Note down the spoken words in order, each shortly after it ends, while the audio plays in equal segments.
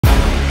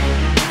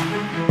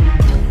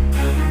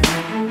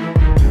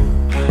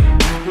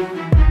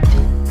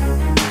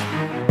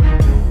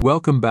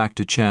Welcome back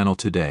to channel.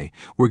 Today,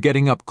 we're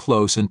getting up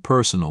close and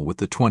personal with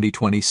the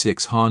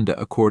 2026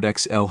 Honda Accord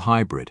XL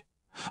Hybrid,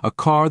 a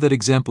car that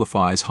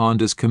exemplifies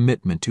Honda's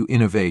commitment to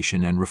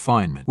innovation and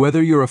refinement.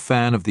 Whether you're a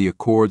fan of the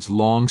Accord's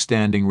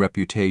long-standing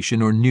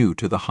reputation or new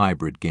to the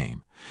hybrid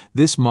game,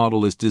 this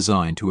model is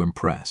designed to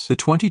impress. The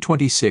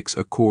 2026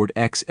 Accord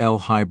XL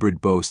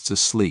Hybrid boasts a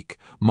sleek,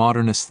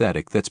 modern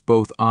aesthetic that's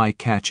both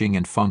eye-catching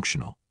and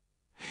functional.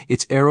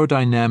 Its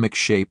aerodynamic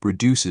shape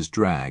reduces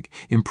drag,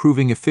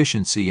 improving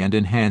efficiency and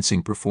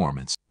enhancing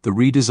performance. The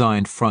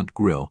redesigned front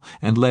grille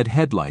and LED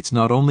headlights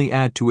not only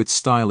add to its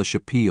stylish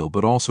appeal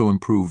but also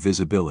improve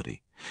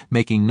visibility,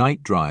 making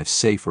night drives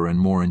safer and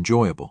more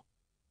enjoyable.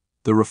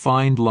 The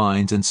refined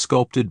lines and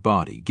sculpted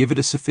body give it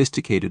a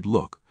sophisticated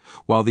look,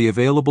 while the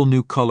available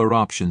new color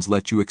options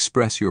let you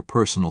express your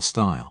personal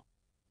style.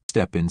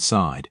 Step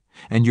inside,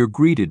 and you're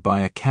greeted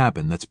by a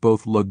cabin that's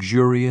both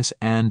luxurious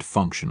and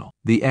functional.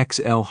 The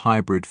XL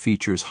Hybrid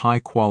features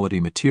high-quality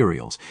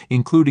materials,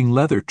 including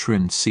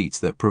leather-trimmed seats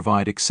that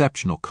provide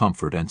exceptional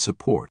comfort and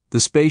support.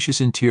 The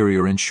spacious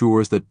interior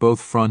ensures that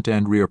both front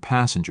and rear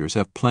passengers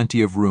have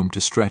plenty of room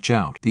to stretch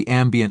out. The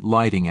ambient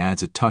lighting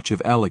adds a touch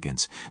of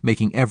elegance,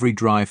 making every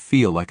drive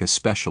feel like a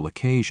special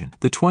occasion.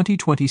 The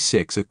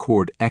 2026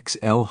 Accord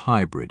XL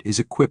Hybrid is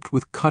equipped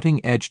with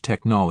cutting-edge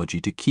technology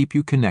to keep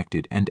you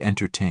connected and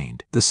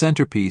entertained. The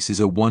centerpiece is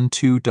a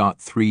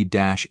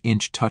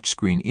 12.3-inch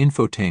touchscreen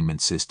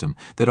infotainment system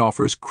that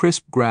offers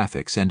crisp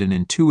graphics and an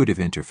intuitive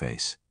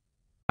interface.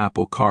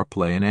 Apple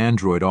CarPlay and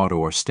Android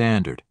Auto are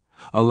standard,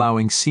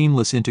 allowing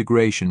seamless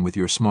integration with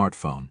your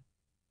smartphone.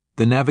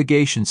 The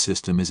navigation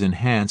system is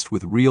enhanced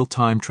with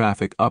real-time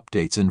traffic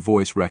updates and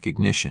voice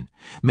recognition,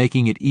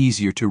 making it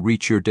easier to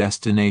reach your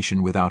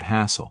destination without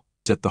hassle.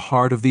 At the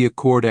heart of the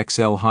Accord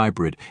XL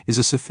Hybrid is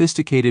a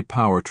sophisticated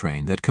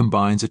powertrain that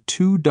combines a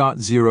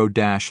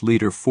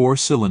 2.0-liter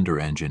four-cylinder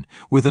engine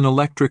with an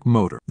electric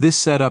motor. This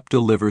setup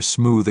delivers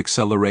smooth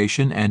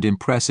acceleration and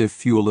impressive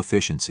fuel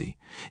efficiency,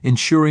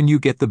 ensuring you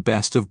get the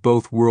best of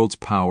both worlds'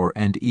 power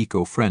and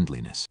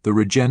eco-friendliness. The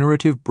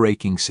regenerative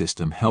braking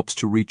system helps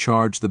to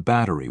recharge the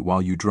battery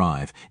while you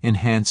drive,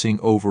 enhancing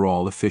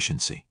overall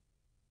efficiency.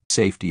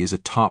 Safety is a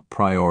top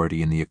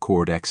priority in the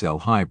Accord XL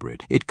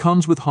Hybrid. It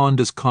comes with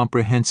Honda's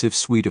comprehensive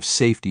suite of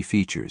safety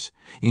features,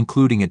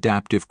 including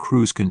adaptive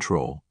cruise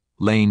control,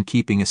 lane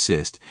keeping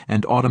assist,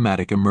 and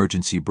automatic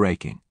emergency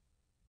braking.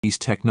 These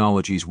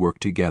technologies work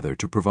together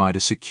to provide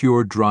a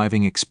secure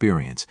driving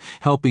experience,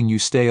 helping you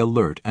stay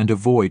alert and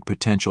avoid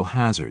potential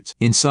hazards.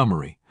 In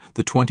summary,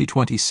 the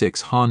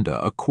 2026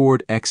 Honda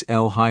Accord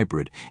XL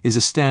Hybrid is a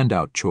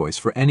standout choice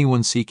for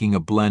anyone seeking a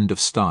blend of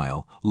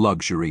style,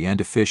 luxury,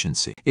 and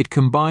efficiency. It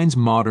combines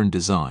modern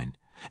design,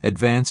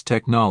 advanced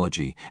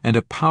technology, and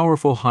a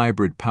powerful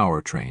hybrid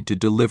powertrain to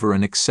deliver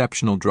an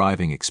exceptional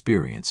driving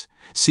experience.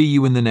 See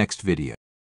you in the next video.